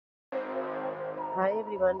Hi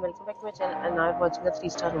everyone, welcome back to my channel and now I'm watching a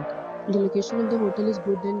 3-star hotel. The location of the hotel is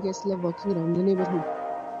good and guests love walking around the neighborhood.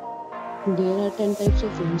 There are 10 types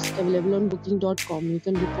of rooms available on booking.com. You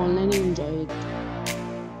can book online and enjoy it.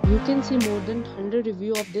 You can see more than 100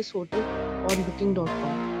 reviews of this hotel on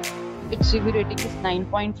booking.com, Its review rating is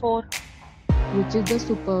 9.4. which is the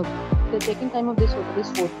superb. The check-in time of this hotel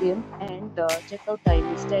is 4 p.m. and the check-out time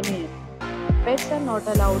is 10 a.m. Pets are not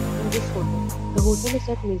allowed in this hotel. The hotel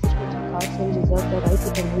accepts major credit cards and reserves the right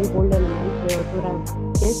to temporarily hold an amount prior to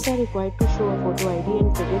arrival. Guests are required to show a photo ID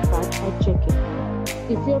and credit card at check-in.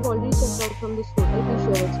 If you have already checked out from this hotel, please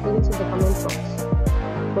share your experience in the comment box.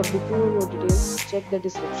 For booking or more details, check the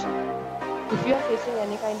description. If you are facing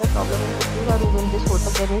any kind of problem in booking a room in this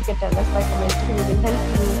hotel, then you can tell us by commenting. We will help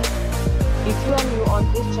you. If you are new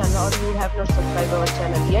on this channel or you have not subscribed our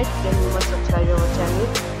channel yet, then you must subscribe our channel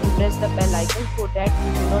and press the bell icon so that you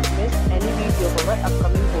do not miss any video of our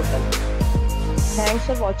upcoming hotel. Thanks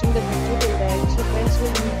for watching the video till the end. So friends,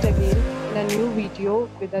 will meet again in a new video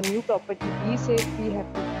with a new property. Be safe, be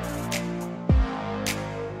happy.